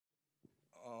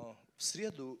В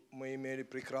среду мы имели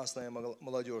прекрасное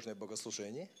молодежное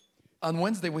богослужение, On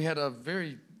Wednesday, we had a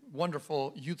very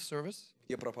wonderful youth service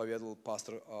где проповедовал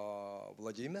пастор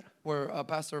Владимир. where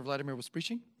Pastor Vladimir was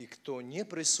preaching. И кто не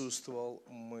присутствовал,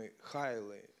 мы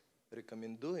highly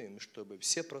рекомендуем, чтобы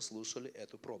все прослушали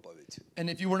эту проповедь. And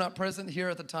if you were not present here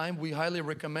at the time, we highly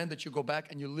recommend that you go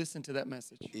back and you listen to that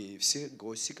message. И все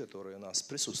гости, которые у нас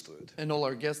присутствуют. And all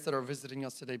our guests that are visiting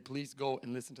us today, please go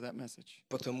and listen to that message.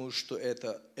 Потому что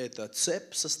это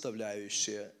цепь,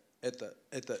 составляющая,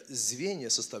 это звенья,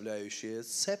 составляющая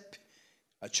цепь,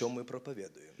 о чем мы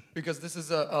проповедуем. Because this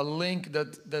is a link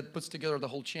that puts together the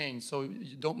whole chain, so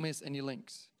you don't miss any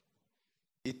links.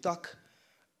 Итак,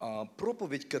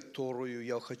 проповедь, которую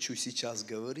я хочу сейчас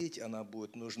говорить, она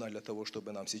будет нужна для того,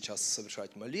 чтобы нам сейчас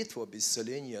совершать молитву об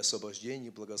исцелении, освобождении,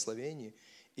 благословении.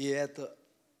 И это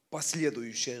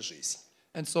последующая жизнь.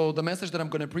 And so the message that I'm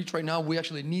going to preach right now, we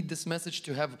actually need this message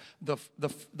to have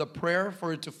the prayer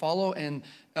for it to follow. And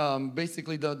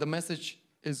basically the message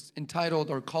is entitled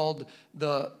or called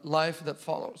The Life That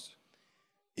Follows.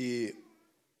 И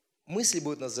мысль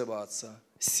будет называться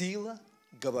 «Сила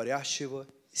говорящего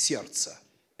сердца».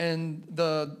 And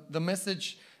the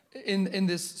message in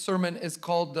this sermon is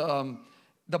called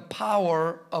The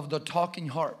Power of the Talking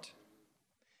Heart.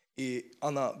 И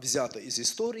она взята из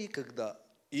истории, когда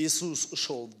Иисус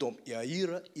шел в дом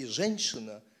Иаира, и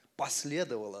женщина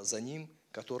последовала за ним,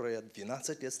 которая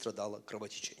 12 лет страдала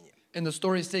кровотечением. And the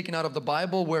story is taken out of the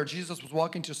Bible where Jesus was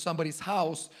walking to somebody's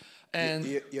house and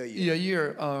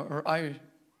Yair,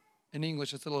 in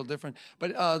English it's a little different,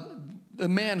 but the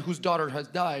man whose daughter has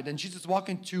died, and Jesus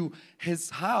walking to his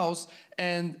house,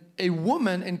 and a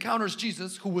woman encounters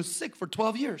Jesus who was sick for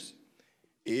 12 years.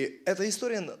 И эта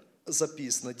история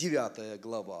записана, 9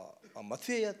 глава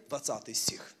Матфея, 20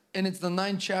 стих. And it's the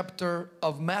 9th chapter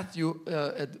of Matthew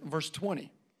at verse 20.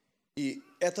 И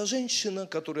эта женщина,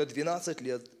 которая 12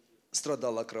 лет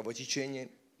страдала кровотечением,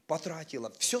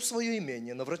 потратила все свое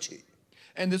имение на врачей.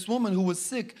 And this woman who was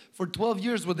sick for 12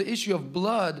 years with the issue of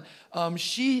blood,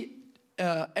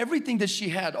 everything that she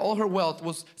had, all her wealth,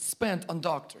 was spent on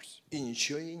doctors. И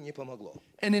ничего ей не помогло.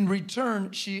 And in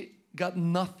return, she got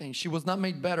nothing. She was not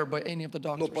made better by any of the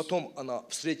Но doctors. потом она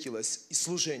встретилась с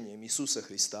служением Иисуса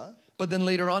Христа. But then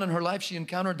later on in her life, she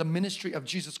encountered the ministry of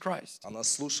Jesus Christ. Она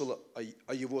слушала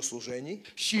о его служении,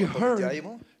 She проповедя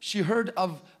его. heard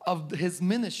of his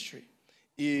ministry.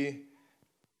 И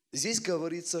здесь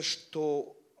говорится,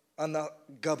 что она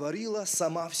говорила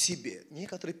сама в себе.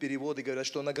 Некоторые переводы говорят,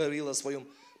 что она говорила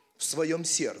в своем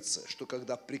сердце, что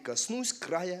когда прикоснусь к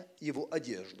краю его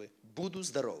одежды, буду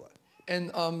здорова.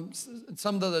 And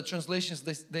some of the translations,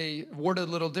 they word it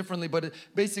a little differently, but it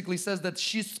basically says that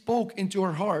she spoke into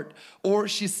her heart, or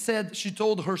she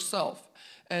told herself.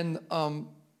 And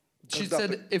she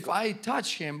said, if I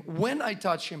touch him, when I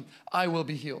touch him, I will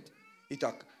be healed.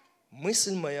 Итак,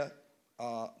 мысль моя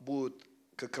будет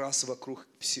как раз вокруг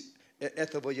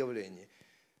этого явления.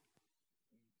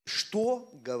 Что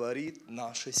говорит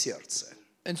наше сердце?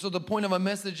 And so the point of my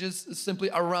message is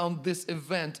simply around this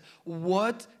event.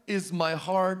 What is my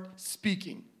heart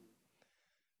speaking?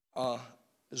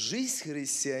 Жизнь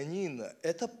христианина –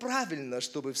 это правильно,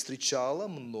 чтобы встречала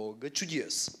много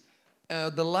чудес.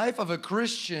 The life of a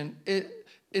Christian,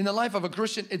 in the life of a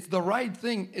Christian, it's the right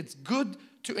thing. It's good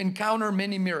to encounter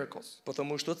many miracles.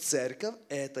 Потому что церковь –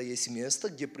 это есть место,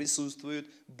 где присутствует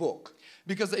Бог.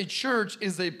 Because a church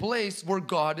is a place where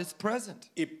God is present.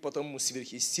 И потому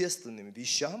сверхъестественным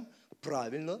вещам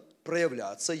правильно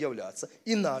проявляться, являться.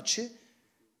 Иначе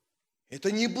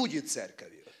это не будет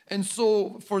церковью. And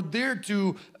so for there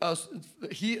to,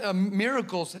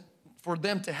 miracles, for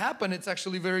them to happen, it's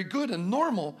actually very good and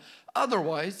normal.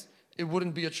 Otherwise, it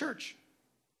wouldn't be a church.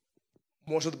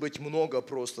 Может быть много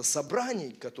просто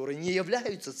собраний, которые не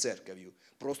являются церковью,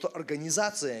 просто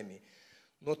организациями.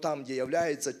 Но там, где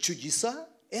являются чудеса,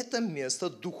 это место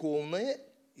духовное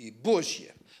и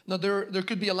Божье. Now there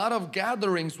could be a lot of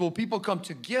gatherings where people come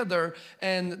together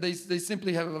and they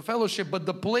simply have a fellowship, but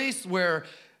the place where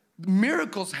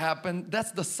miracles happen,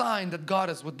 that's the sign that God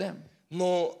is with them.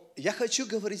 Но я хочу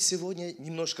говорить сегодня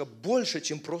немножко больше,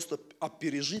 чем просто о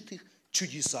пережитых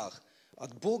чудесах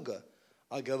от Бога,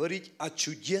 а говорить о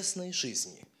чудесной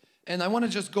жизни. And I want to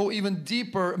just go even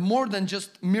deeper, more than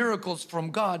just miracles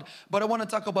from God, but I want to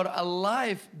talk about a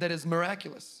life that is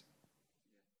miraculous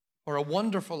or a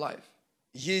wonderful life.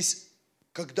 Есть,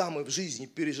 когда мы в жизни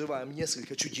переживаем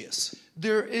несколько чудес.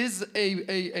 There is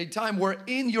a time where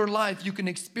in your life you can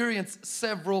experience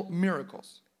several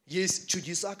miracles. Есть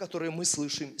чудеса, которые мы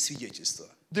слышим свидетельства.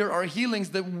 There are healings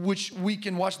which we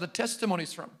can watch the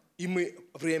testimonies from. И мы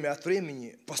время от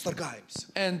времени восторгаемся.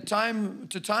 And time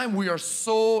to time, we are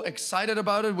so excited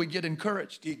about it, we get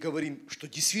encouraged. И говорим, что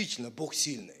действительно Бог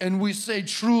сильный. And we say,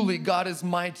 truly, God is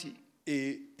mighty.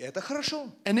 И это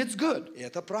хорошо. And it's good. И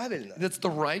это правильно. That's the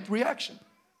right reaction.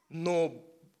 Но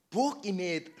Бог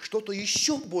имеет что-то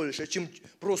еще больше, чем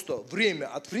просто время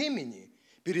от времени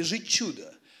пережить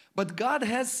чудо. But God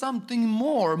has something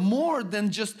more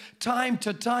than just time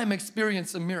to time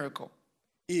experience a miracle.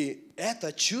 И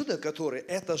это чудо, которое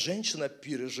эта женщина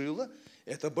пережила,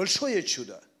 это большое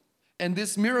чудо. And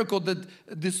this miracle that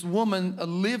this woman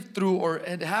lived through or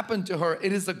had happened to her,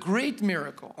 it is a great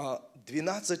miracle.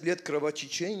 12 лет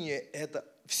кровотечения – это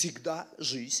всегда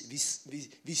жизнь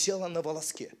висела на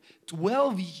волоске.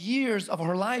 12 years of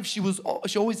her life, she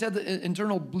always had the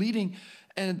internal bleeding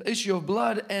and issue of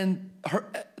blood, and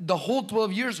the whole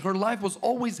 12 years, her life was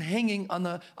always hanging on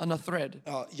a thread.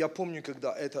 Я помню,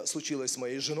 когда это случилось с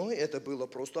моей женой, это было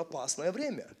просто опасное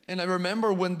время. And I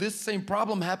remember when this same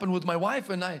problem happened with my wife,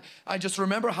 and I just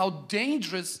remember how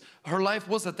dangerous her life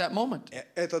was at that moment.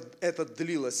 Это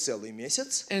длилось целый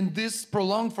месяц. And this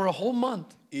prolonged for a whole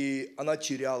month. И она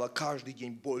теряла каждый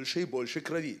день больше и больше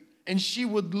крови. And she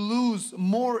would lose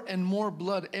more and more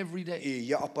blood every day. И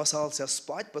я опасался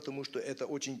спать, потому что это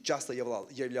очень часто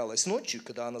являлось ночью,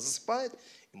 когда она засыпает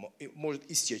и может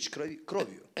истечь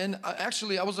кровью. And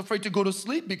actually, I was afraid to go to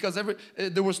sleep because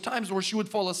there was times where she would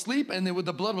fall asleep and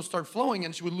the blood would start flowing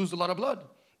and she would lose a lot of blood.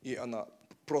 И она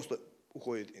просто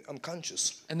уходит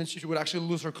unconscious. And then she would actually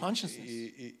lose her consciousness.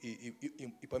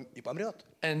 И помрет.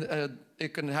 And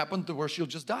it can happen to where she'll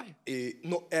just die.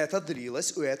 Но это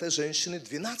длилось у этой женщины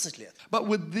 12 лет. But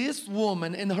with this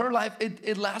woman, in her life,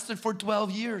 it lasted for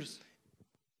 12 years.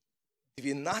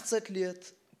 12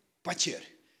 лет потерь.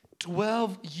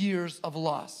 12 years of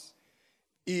loss.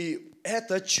 И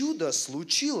это чудо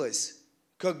случилось,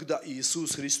 когда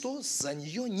Иисус Христос за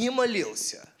нее не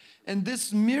молился. And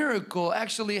this miracle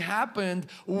actually happened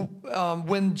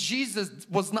when Jesus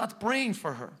was not praying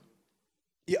for her.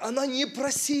 И она не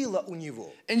просила у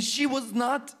него. And she was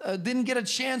not, didn't get a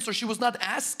chance, or she was not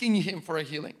asking him for a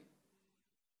healing.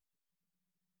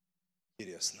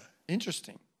 Интересно.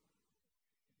 Interesting.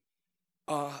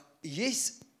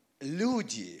 Есть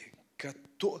люди,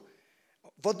 которые...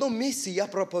 В одном месте я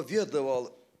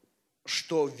проповедовал,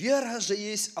 что вера же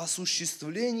есть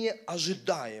осуществление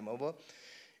ожидаемого,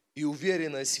 и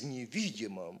уверенность в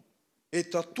невидимом –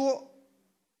 это то,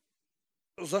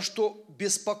 за что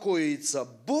беспокоится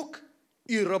Бог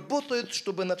и работает,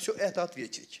 чтобы на все это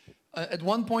ответить. At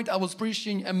one point, I was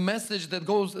preaching a message that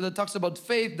talks about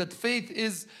faith. That faith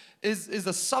is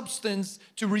a substance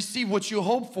to receive what you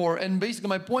hope for. And basically,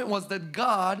 my point was that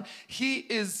God,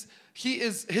 His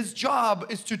job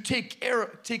is to take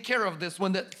care of this.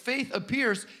 When that faith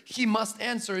appears, He must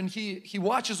answer, and He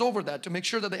watches over that to make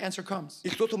sure that the answer comes. И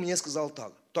кто-то мне сказал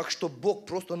так что Бог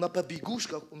просто на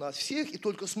побегушках у нас всех и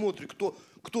только смотрит,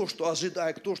 кто что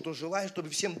ожидает, кто что желает, чтобы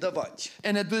всем давать.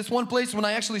 And at this one place, when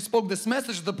I actually spoke this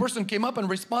message, the person came up and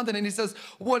responded, and he says,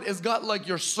 "What, is God like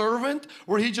your servant,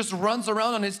 where He just runs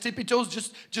around on His tippy toes,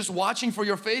 just watching for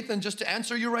your faith and just to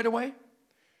answer you right away?"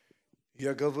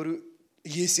 Я говорю,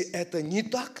 если это не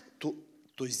так, то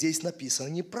здесь написано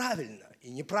неправильно и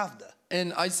неправда.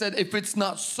 And I said, if it's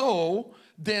not so,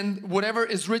 then whatever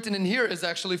is written in here is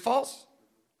actually false.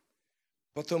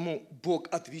 Потому Бог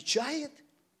отвечает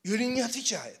или не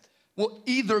отвечает. Well,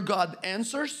 either God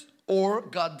answers or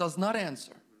God does not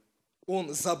answer.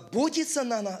 Он заботится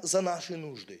за наши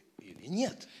нужды или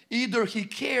нет. Either He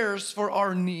cares for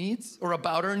our needs or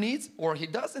about our needs, or He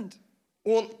doesn't.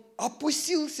 Он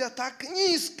опустился так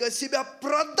низко, себя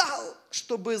продал,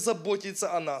 чтобы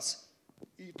заботиться о нас.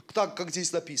 Так, как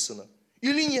здесь написано.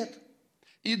 Или нет?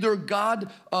 Either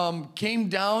God came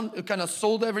down, kind of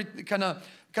sold everything, kind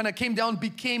of came down,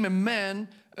 became a man,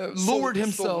 lowered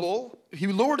himself. So he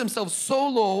lowered himself so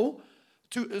low,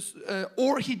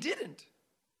 or He didn't.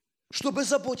 Чтобы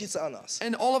заботиться о нас.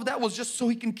 And all of that was just so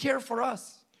He can care for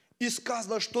us. И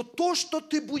сказано, что то, что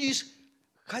ты будешь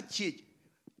хотеть,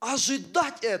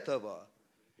 ожидать этого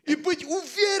и быть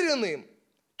уверенным,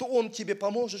 то Он тебе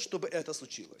поможет, чтобы это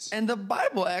случилось. And the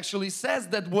Bible actually says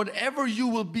that whatever you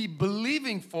will be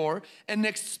believing for and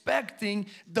expecting,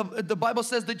 the Bible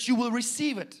says that you will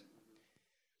receive it.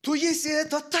 То если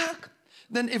это так,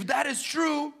 then if that is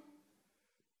true,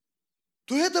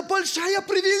 то это большая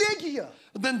привилегия.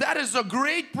 Then that is a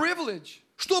great privilege.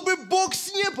 Чтобы Бог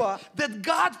с неба that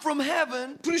God from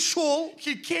heaven пришел,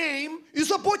 He came, и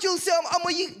заботился о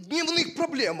моих дневных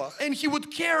проблемах, and He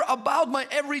would care about my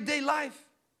everyday life.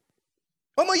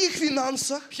 О моих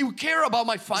финансах, He would care about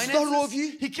my finances.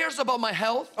 здоровье, He cares about my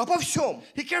health. Обо всем.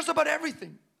 He cares about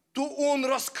everything. то он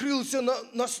раскрылся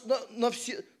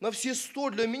на все 100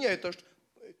 для меня.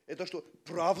 Это что,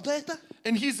 правда это?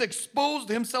 And he's exposed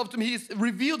himself to me. He's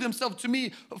revealed himself to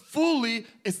me fully.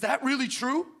 Is that really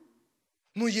true?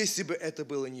 Но если бы это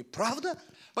было неправда,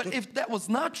 But if that was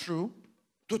not true,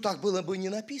 то так было бы не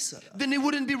написано. then it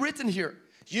wouldn't be written here.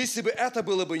 Если бы это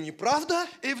было бы неправда,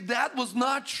 If that was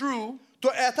not true, то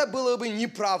это было бы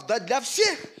неправда для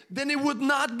всех. then it would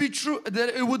not be true.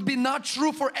 That it would be not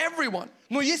true for everyone.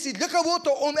 Но если для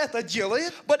кого-то он это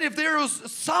делает, But if there is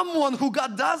someone who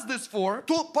God does this for,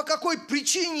 то по какой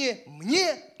причине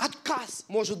мне отказ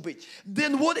может быть?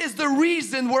 then what is the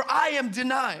reason where I am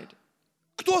denied?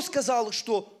 Кто сказал,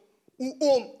 что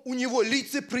у него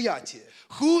лицеприятие?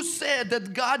 Who said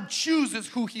that God chooses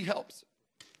who he helps?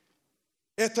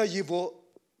 Это его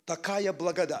такая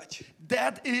благодать,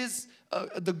 That is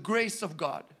the grace of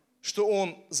God. что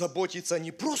он заботится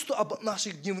не просто об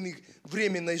наших дневных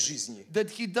временной жизни, That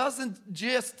he doesn't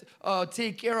just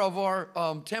take care of our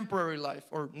temporary life,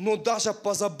 но даже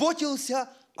позаботился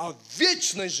о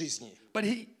вечной жизни. but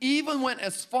he even went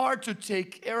as far to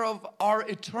take care of our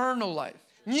eternal life.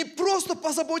 Не просто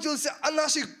позаботился о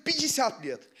наших 50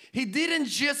 лет, He didn't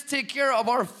just take care of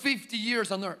our 50 years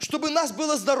on earth чтобы у нас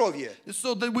было здоровье,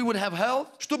 so that we would have health,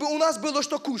 чтобы у нас было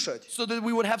что кушать, so that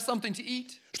we would have something to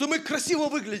eat, чтобы мы красиво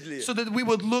выглядели, so that we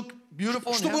would look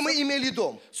beautiful and чтобы мы handsome, имели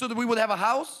дом. so that we would have a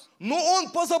house. Но он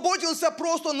позаботился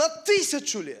просто на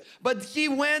 1000 лет, But he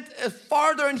went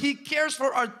farther and he cares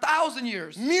for our 1,000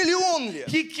 years. миллион лет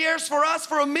He cares for us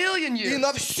for 1,000,000 и years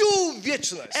на всю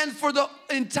вечность, and for the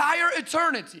entire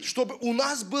eternity, чтобы у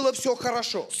нас было все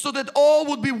хорошо. so that all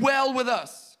would be well with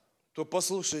us. То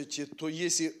послушайте, то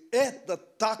если это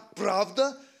так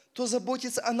правда, то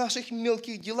заботиться о наших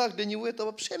мелких делах для него это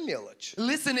вообще мелочь.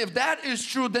 Listen, if that is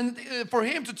true, then for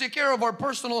him to take care of our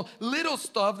personal little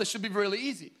stuff, that should be really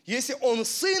easy. Если он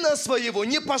сына своего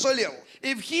не пожалел,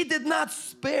 If he did not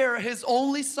spare his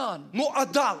only son, но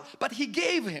отдал, but he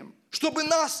gave him чтобы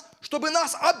нас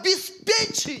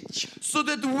обеспечить, so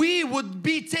that we would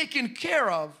be taken care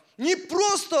of, не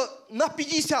просто на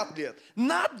 50 лет,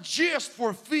 not just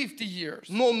for 50 years,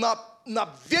 но на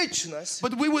вечность,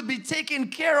 but we would be taken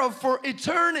care of for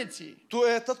eternity, то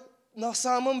это на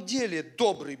самом деле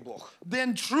добрый Бог.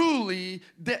 then truly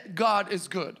that God is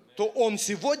good. То Он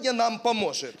сегодня нам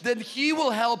поможет. Then he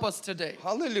will help us today.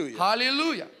 Аллилуйя.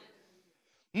 Hallelujah.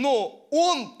 Но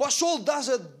Он пошел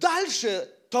даже дальше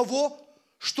того,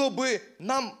 чтобы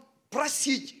нам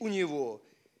просить у Него,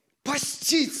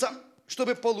 поститься,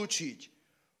 чтобы получить.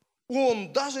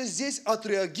 Он даже здесь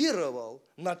отреагировал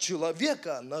на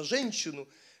человека, на женщину,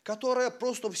 которая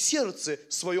просто в сердце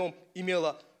своем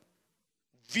имела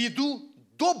в виду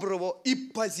доброго и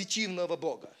позитивного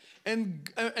Бога. And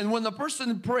when a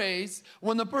person prays,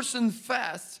 when a person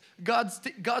fasts,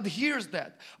 God hears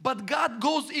that. But God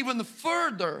goes even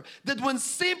further, that when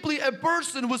simply a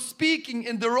person was speaking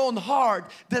in their own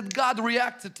heart, that God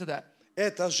reacted to that.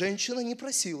 Эта женщина не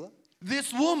просила.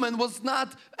 This woman was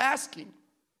not asking.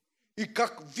 И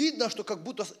как видно, что как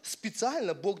будто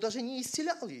специально Бог даже не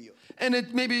исцелял ее. And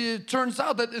it turns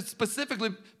out that it's specifically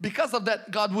because of that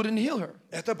God wouldn't heal her.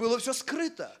 Это было все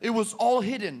скрыто. It was all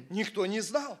hidden. Никто не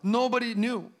знал. Nobody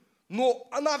knew. Но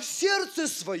она в сердце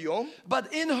своем,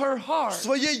 But in her в heart,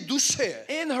 своей душе,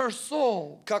 in her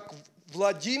soul, как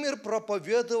Владимир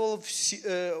проповедовал в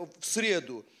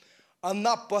среду,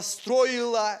 она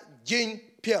построила день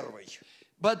первый.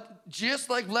 but just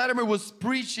like Vladimir was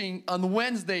preaching on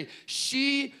Wednesday,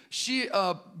 she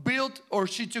built or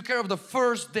she took care of the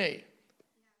first day.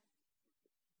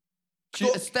 She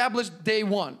established day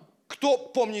one. Кто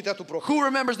помнит эту проповедь? Who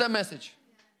remembers that message?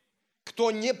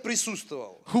 Кто не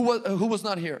присутствовал, Who was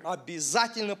not here?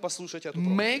 обязательно послушать эту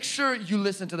проповедь. Make sure you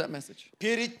listen to that message.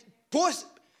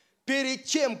 Перед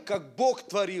тем, как Бог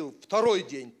творил второй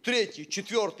день, третий,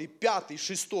 четвертый, пятый,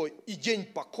 шестой и день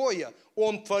покоя,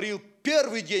 Он творил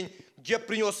первый день, где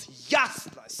принес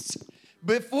ясность.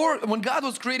 When God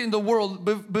was creating the world,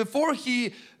 before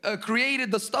He created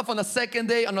the stuff on the second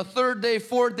day, on the third day,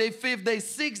 fourth day, fifth day,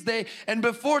 sixth day, and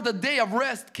before the day of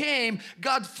rest came,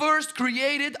 God first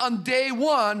created on day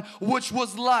one, which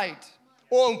was light.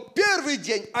 Он первый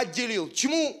день отделил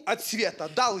тьму от света,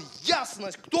 дал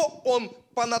ясность, кто Он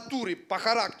по натуре, по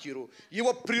характеру,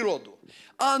 его природу.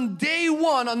 On day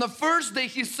one, on the first day,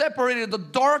 He separated the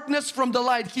darkness from the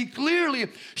light. He clearly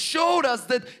showed us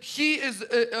that He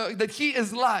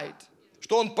is light.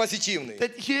 Что Он позитивный,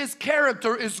 That His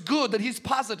character is good, that He's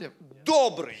positive.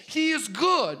 добрый. He is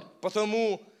good.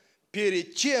 Потому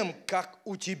перед тем, как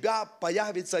у тебя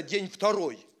появится день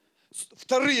второй,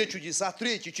 вторые чудеса,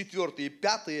 третий, четвертый и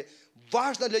пятый,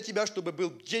 важно для тебя, чтобы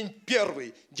был день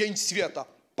первый, день света,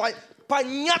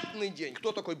 понятный день,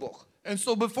 кто такой Бог. And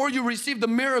so before you receive the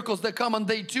miracles that come on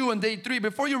day 2 and day 3,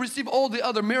 before you receive all the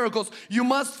other miracles, you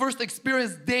must first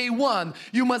experience day 1.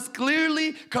 You must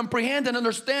clearly comprehend and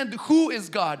understand who is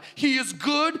God. He is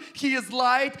good, He is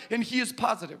light, and He is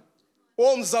positive.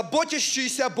 Он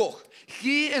заботящийся Бог.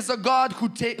 He is a God who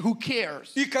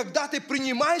cares. И когда ты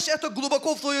принимаешь это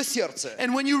глубоко в твое сердце,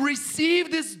 And when you receive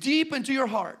this deep into your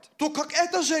heart, то как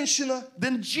эта женщина,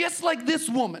 then just like this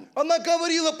woman, она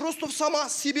говорила просто сама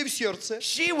себе в сердце,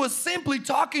 she was simply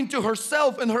talking to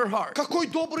herself in her heart. какой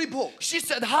добрый Бог. She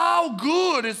said, how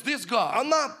good is this God?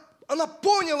 Она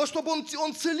поняла, что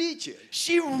он целитель,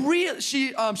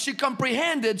 She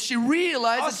comprehended, she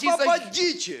realized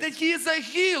освободитель, that He is a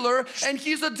healer and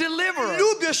He's a deliverer.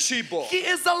 любящий Бог. He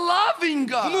is a loving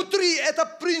God. Внутри это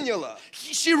приняла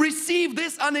She received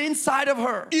this on the inside of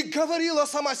her. и говорила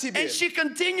сама себе, And she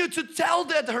continued to tell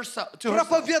that to herself.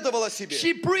 проповедовала себе.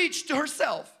 She preached to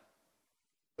herself.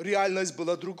 Реальность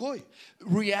была другой.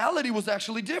 Reality was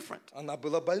actually different. Она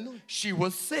была больной. She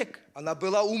was sick. Она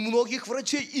была у многих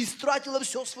врачей и истратила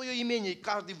все свое имение.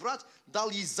 Каждый врач дал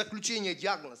ей заключение,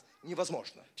 диагноз.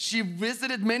 Невозможно. She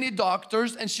visited many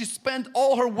doctors and she spent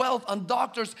all her wealth on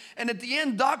doctors. And at the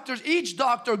end, each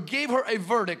doctor gave her a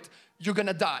verdict. You're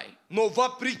gonna die. Но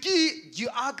вопреки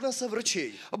диагноза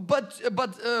врачей,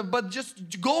 but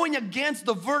just going against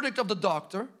the verdict of the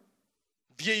doctor,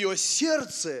 в ее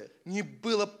сердце не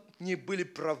были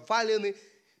провалены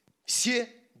все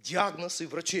диагнозы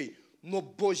врачей, но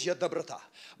Божья доброта.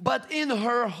 But in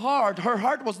her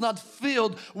heart was not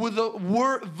filled with the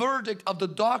verdict of the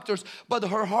doctors, but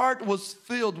her heart was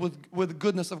filled with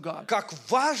goodness of God. Как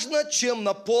важно, чем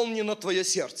наполнено твое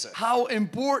сердце. How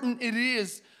important it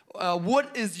is,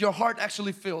 what is your heart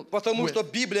actually filled Потому with? что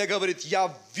Библия говорит,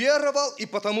 я веровал и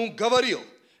потому говорил.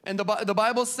 And the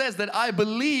Bible says that I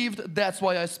believed, that's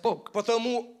why I spoke.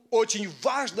 Потому очень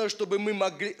важно, чтобы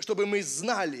мы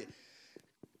знали,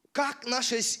 как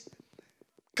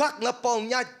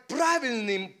наполнять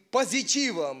правильным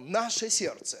позитивом наше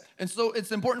сердце. And so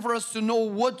it's important for us to know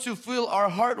what to fill our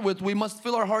heart with. We must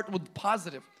fill our heart with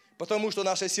positive. Потому что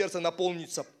наше сердце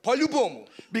наполнится по-любому.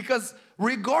 Because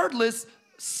regardless,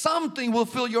 something will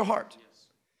fill your heart.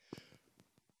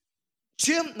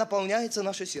 Чем наполняется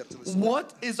наше сердце?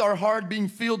 What is our heart being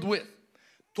filled with?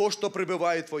 То, что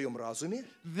пребывает в твоем разуме.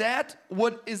 That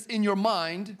what is in your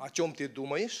mind. О чем ты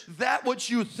думаешь. That what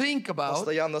you think about.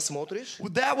 Постоянно смотришь.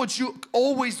 That what you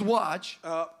always watch.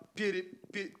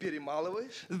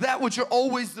 Перемалываешь. That what you're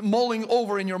always mulling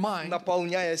over in your mind.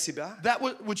 Наполняя себя. That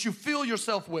what you fill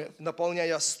yourself with.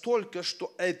 Наполняя столько,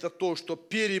 что это то, что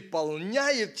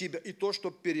переполняет тебя, и то, что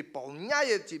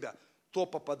переполняет тебя, то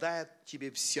попадает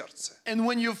тебе в сердце. And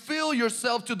when you fill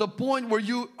yourself to the point where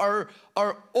you are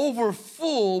over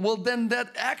full, well then that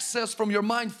access from your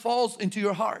mind falls into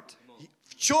your heart.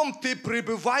 В чем ты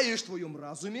пребываешь в твоем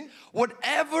разуме?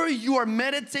 Whatever you are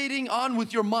meditating on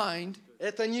with your mind,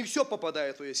 это не все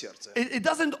попадает в твое сердце. It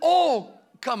doesn't all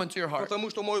come into your heart. Потому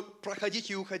что может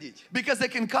проходить и уходить. Because they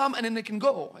can come and then they can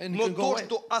go. And Но can go то, away.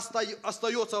 что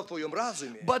остается в твоем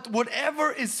разуме, But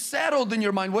whatever is settled in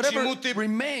your mind, whatever чему ты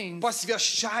remains,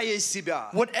 посвящаешь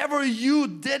себя, whatever you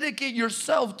dedicate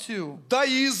yourself to, до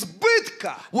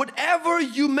избытка, whatever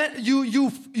you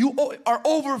are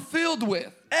overfilled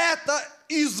with, это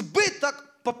избыток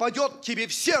попадет тебе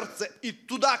в сердце, и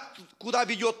туда, куда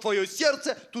ведет твое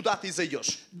сердце, туда ты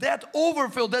зайдешь. That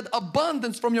overfill, that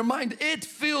abundance from your mind, it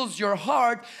fills your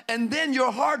heart, and then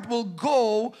your heart will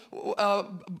go.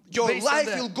 Your based life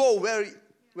on that. will go where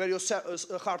your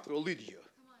heart will lead you.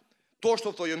 То,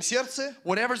 что в твоем сердце,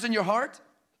 Whatever's in your heart,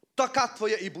 така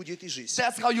твоя и будет и жизнь.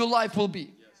 that's how your life will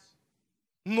be.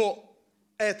 Но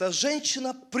эта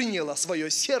женщина приняла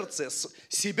свое сердце,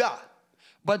 себя,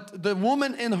 But the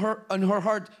woman in her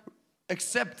heart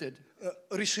accepted.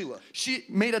 решила. She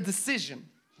made a decision.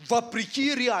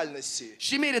 Вопреки реальности.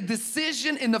 She made a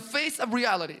decision in the face of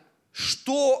reality.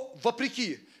 Что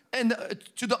вопреки? And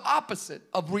to the opposite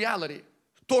of reality.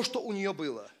 То, что у нее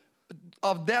было.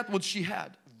 Of that what she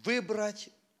had. Выбрать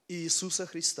Иисуса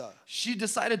Христа. She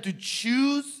decided to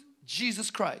choose Jesus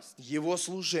Christ. Его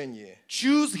служение.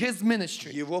 Choose His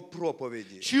ministry. Его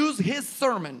проповеди. Choose His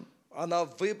sermon. Она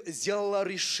сделала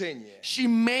решение, She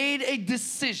made a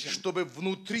decision, чтобы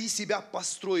внутри себя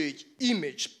построить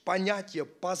имидж, понятие,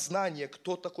 познание,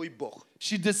 кто такой Бог.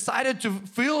 She decided to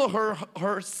fill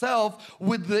herself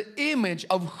with the image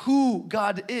of who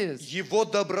God is. Его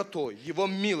добротой, Его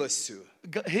милостью.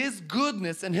 His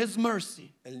goodness and His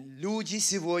mercy. Люди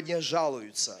сегодня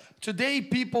жалуются. Today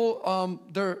people,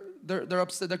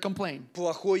 upset, they complain.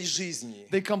 плохой жизни,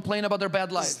 They complain about their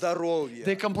bad life. здоровья,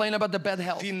 They complain about their bad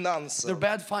health, their финансов,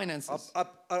 bad finances,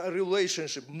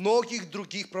 relationship, многих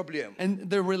других проблем. and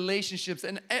their relationships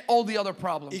and all the other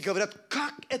problems. И говорят,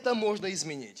 как это можно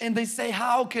изменить? And they say,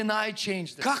 how can I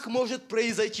change this? Как может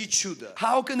произойти чудо?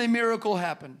 How can a miracle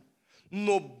happen?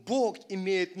 Но Бог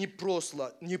имеет не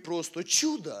просто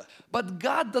чудо, But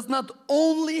God does not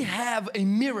only have a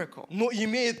miracle, но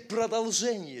имеет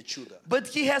продолжение чуда. but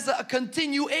He has a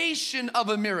continuation of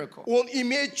a miracle. Он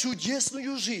имеет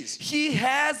чудесную жизнь. He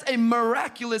has a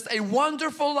miraculous, a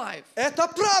wonderful life. Это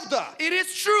правда. It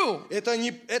is true. Это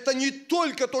не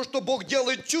только то, что Бог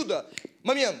делает чудо.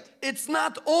 Момент. It's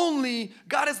not only,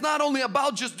 God is not only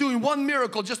about just doing one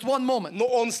miracle, just one moment. Но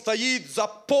Он стоит за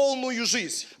полную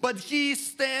жизнь. But He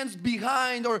stands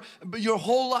behind your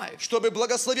whole life. Чтобы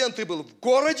благословен ты был в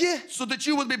городе, So that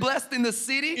you would be blessed in the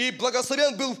city, и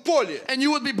благословен был в поле, and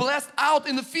you would be blessed out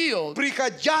in the field.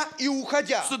 приходя и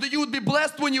уходя. So that you would be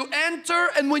blessed when you enter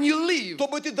and when you leave.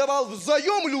 Чтобы ты давал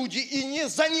взаим люди и не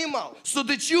занимал. So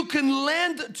that you can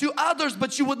lend to others,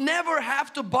 but you would never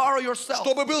have to borrow yourself.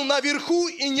 Чтобы был наверху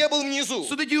и не был внизу.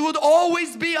 So that you would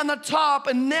always be on the top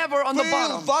and never on the Был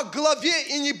bottom. во главе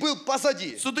и не был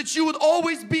позади. So that you would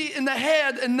always be in the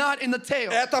head and not in the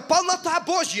tail. Это полнота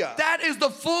Божья. That is the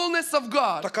fullness of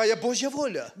God. Такая Божья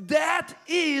воля. That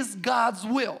is God's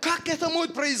will. Как это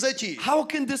может произойти? How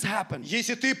can this happen?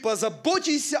 Если ты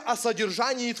позаботишься о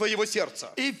содержании твоего сердца.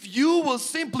 If you will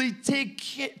simply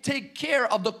take care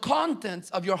of the contents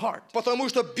of your heart. Потому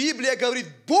что Библия говорит,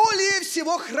 более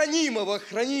всего хранимого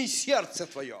храни сердце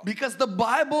твое. Because the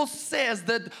Bible says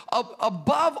that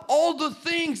above all the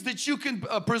things that you can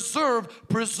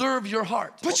preserve your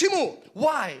heart. Почему?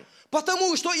 Why?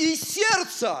 Потому что из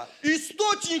сердца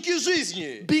источники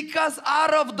жизни. Because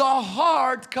out of the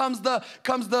heart comes the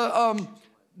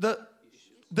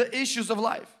issues of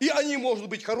life. И они могут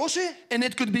быть хорошие, And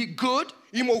it could be good,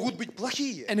 и могут быть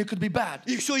плохие. and it could be bad.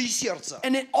 И все из сердца.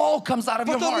 And it all comes out of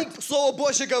your Потому heart. Слово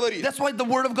Божье говорит, That's why the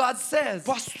Word of God says,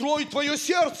 построй твое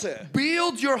сердце.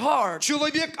 build your heart.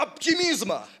 Человек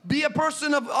оптимизма. Be a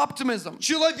person of optimism.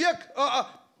 Человек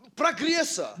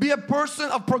прогресса. Be a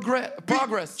person of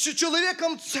progress.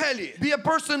 Человеком цели. Be a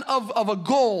person of a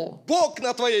goal. Бог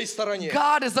на твоей стороне.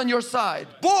 God is on your side.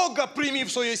 Бога прими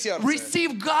в свое сердце.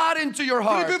 Receive God into your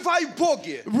heart. Пребывай в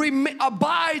Боге.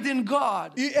 Abide in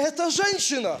God. И эта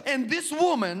женщина And this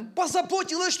woman,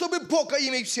 позаботилась, чтобы Бога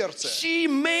иметь в сердце. she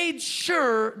made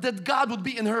sure that God would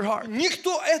be in her heart.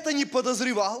 Никто это не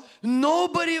подозревал.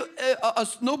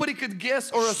 Nobody could guess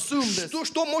or assume this.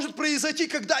 Что может произойти,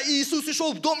 когда Иисус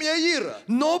шел в дом Иаира?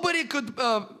 Nobody could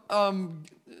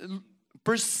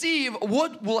perceive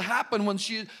what will happen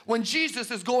when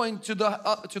Jesus is going to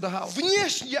the house.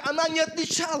 Внешне она не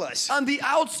отличалась. On the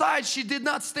outside, she did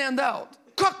not stand out.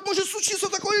 Как может случиться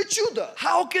такое чудо?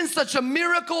 How can such a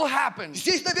miracle happen?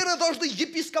 Здесь, наверное, должны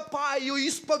епископа ее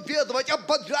исповедовать,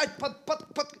 ободрять,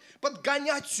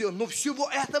 подгонять все, но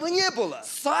всего этого не было.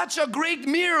 Such a great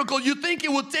miracle. You think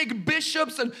it would take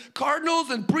bishops and cardinals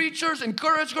and preachers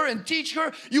encourage her and teach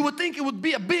her? You would think it would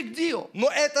be a big deal. Но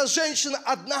эта женщина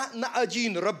одна на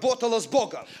один работала с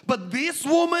Богом. But this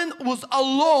woman was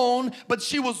alone, but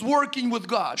she was working with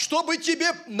God. Чтобы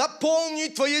тебе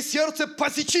наполнить твое сердце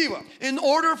позитивом. In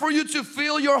order for you to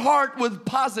fill your heart with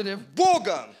positive,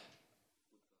 Богом,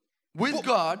 with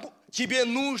God, тебе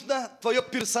нужно твое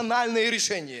персональное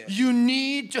решение. you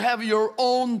need to have your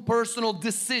own personal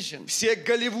decision. Все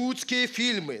голливудские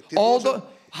фильмы. All the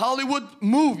Hollywood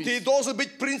movies. Ты должен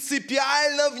быть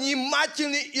принципиально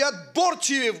внимательный и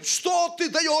отборчивый. Что ты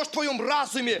даешь в твоем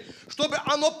разуме, чтобы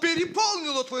оно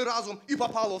переполнило твой разум и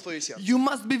попало в твое сердце. You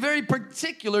must be very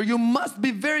particular. You must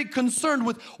be very concerned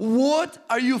with what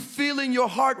are you filling your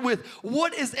heart with?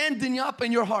 What is ending up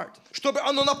in your heart? Чтобы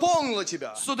оно наполнило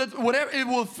тебя. So that whatever it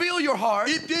will fill your heart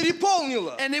И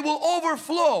переполнило. and it will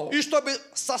overflow. И чтобы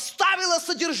составило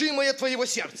содержимое твоего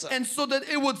сердца. And so that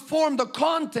it would form the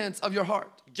contents of your heart.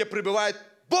 Где пребывает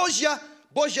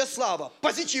Божья слава,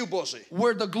 позитив Божий.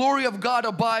 Where the glory of God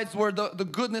abides, where the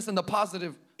goodness and the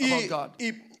positive about God.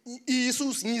 И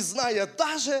Иисус, не зная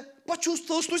даже,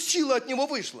 почувствовал, что сила от Него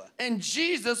вышла. And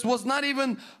Jesus was not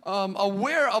even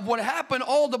aware of what happened.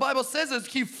 All the Bible says is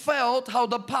he felt how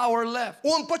the power left.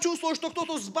 Он почувствовал, что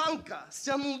кто-то с банка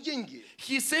стянул деньги.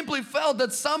 He simply felt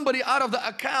that somebody out of the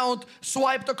account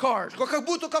swiped a card. Как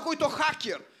будто какой-то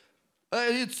хакер.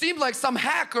 It seemed like some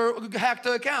hacker hacked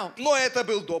the account. Но это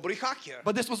был добрый хакер.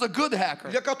 But this was a good hacker.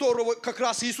 Для которого как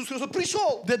раз Иисус Христос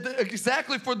пришел.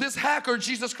 Exactly for this hacker,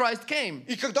 Jesus Christ came.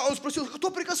 И когда он спросил, кто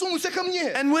прикоснулся ко мне?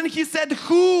 And when he said,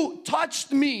 who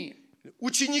touched me?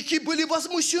 Ученики были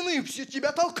возмущены, все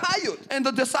тебя толкают. And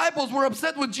the disciples were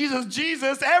upset with Jesus.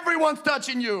 Jesus, everyone's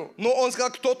touching you. Но он сказал,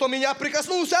 кто-то меня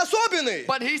прикоснулся особенный.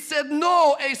 But he said,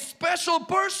 no, a special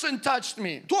person touched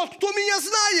me. Тот, кто меня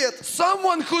знает.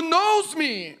 Someone who knows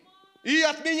me. И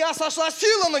от меня сошла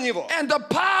сила на него. And the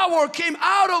power came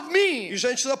out of me. И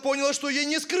женщина поняла, что ей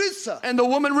не скрыться. And the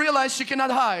woman realized she cannot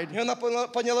hide. И она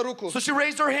подняла руку. So she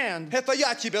raised her hand. Это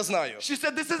я тебя знаю. She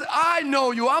said, I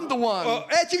know you, I'm the one.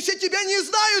 Эти все тебя не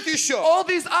знают еще. All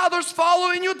these others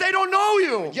following you, they don't know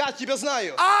you. Я тебя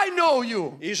знаю. I know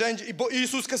you. И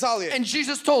Иисус сказал ей, And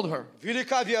Jesus told her,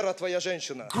 велика вера твоя,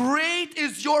 женщина. great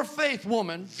is your faith,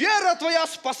 woman. Вера твоя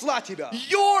спасла тебя.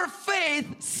 Your faith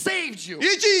saved you.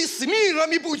 Иди с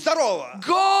миром и будь здорова.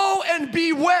 Go and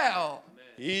be well.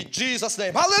 И Jesus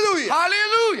name. Аллилуйя.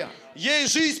 Hallelujah.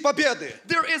 Есть жизнь победы.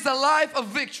 There is a life of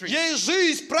victory. Есть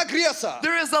жизнь прогресса.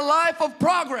 There is a life of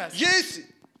progress. Есть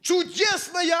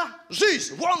чудесная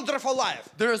жизнь. Wonderful life.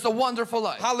 There is a wonderful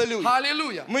life. Hallelujah.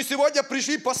 Hallelujah. Мы сегодня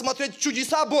пришли посмотреть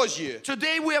чудеса Божьи.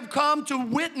 Today we have come to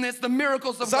witness the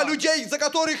miracles of За God. людей, за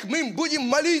которых мы будем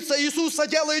молиться, Иисус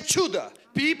соделает чудо.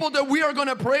 People that we are going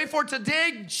to pray for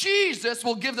today, Jesus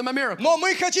will give them a miracle. Но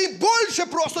мы хотим больше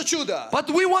просто чуда. But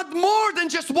we want more than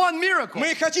just one miracle.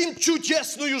 Мы хотим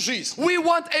чудесную жизнь. We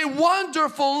want a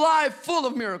wonderful life full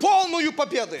of miracles. Полную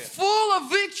победы. Full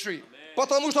of victory.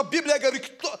 Потому что Библия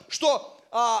говорит, что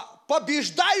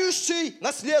побеждающий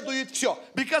наследует все.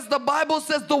 Because the Bible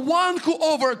says the one who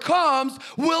overcomes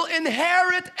will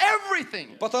inherit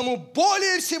everything. Потому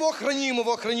более всего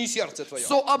хранимого храни сердце твое.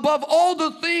 So above all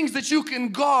the things that you can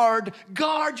guard,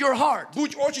 guard your heart.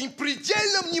 Будь очень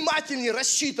предельно внимательней,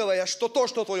 рассчитывая, что то,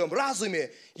 что в твоем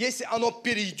разуме, если оно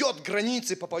перейдет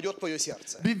границы, попадет в твое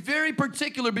сердце. Be very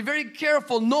particular, be very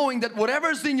careful, knowing that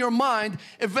whatever's in your mind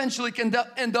eventually can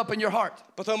end up in your heart.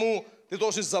 Потому ты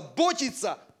должен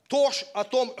заботиться о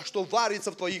том, что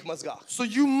варится в твоих мозгах. So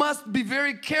you must be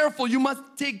very careful. You must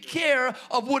take care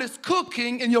of what is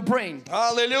cooking in your brain.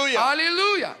 Аллилуйя.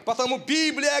 Hallelujah. Потому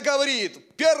Библия говорит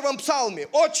в первом псалме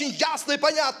очень ясно и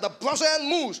понятно: блажен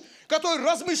муж, который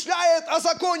размышляет о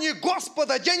законе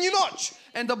Господа день и ночь.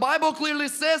 And the Bible clearly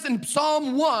says in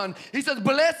Psalm 1, he says,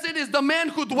 blessed is the man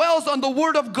who dwells on the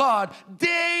word of God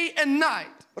day and night.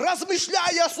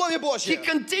 Размышляя о Слове He Божьем.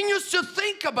 continues to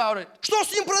think about it. Что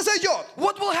с ним произойдет?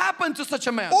 What will happen to such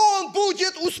a man? Он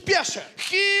будет успешен.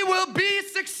 He will be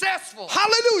successful.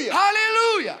 Аллилуйя.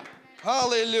 Hallelujah.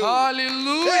 Аллилуйя.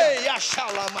 Hallelujah.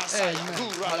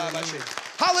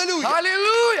 Аллилуйя.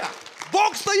 Hallelujah.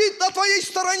 Бог стоит на твоей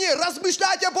стороне.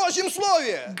 Размышлять о Божьем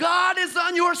Слове. God is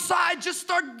on your side. Just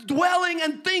start dwelling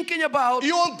and thinking about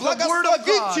И Он the word of благословит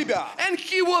God. тебя. And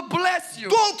He will bless you.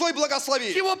 Дом твой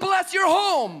благословит. He will bless your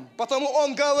home. Потому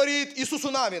Он говорит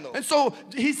Иисусу Навину: And so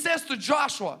He says to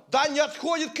Joshua, да не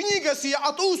отходит книга сия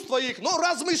от уст твоих, но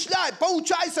размышляй,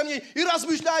 поучайся в ней и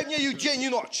размышляй в ней день и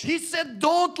ночь. He said,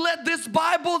 don't let this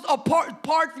Bible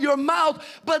part your mouth,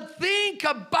 but think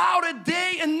about it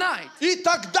day and night. И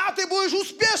тогда ты будешь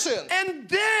успешен. And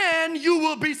then you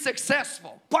will be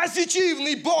successful.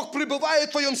 Позитивный Бог пребывает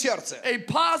в твоем сердце. A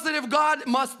positive God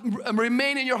must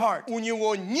remain in your heart. У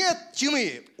него нет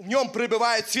тьмы, в нем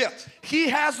пребывает свет. He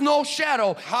has no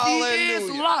shadow. Hallelujah. He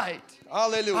is light.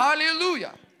 Аллилуйя.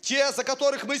 Hallelujah. Те, за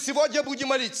которых мы сегодня будем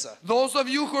молиться, Those of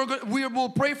you who we will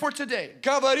pray for today,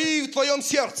 говори в твоем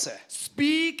сердце,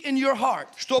 speak in your heart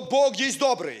что Бог есть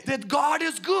добрый. that God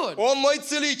is good. Он мой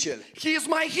целитель. He is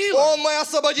my healer. Он мой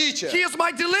освободитель. He is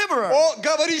my deliverer. Он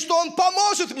говорит, что Он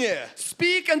поможет мне.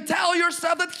 Speak and tell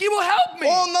yourself that He will help me.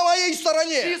 Он на моей He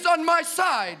стороне. is on my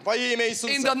side. Во имя In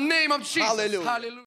Иисуса. the name of Jesus. Hallelujah. Hallelujah.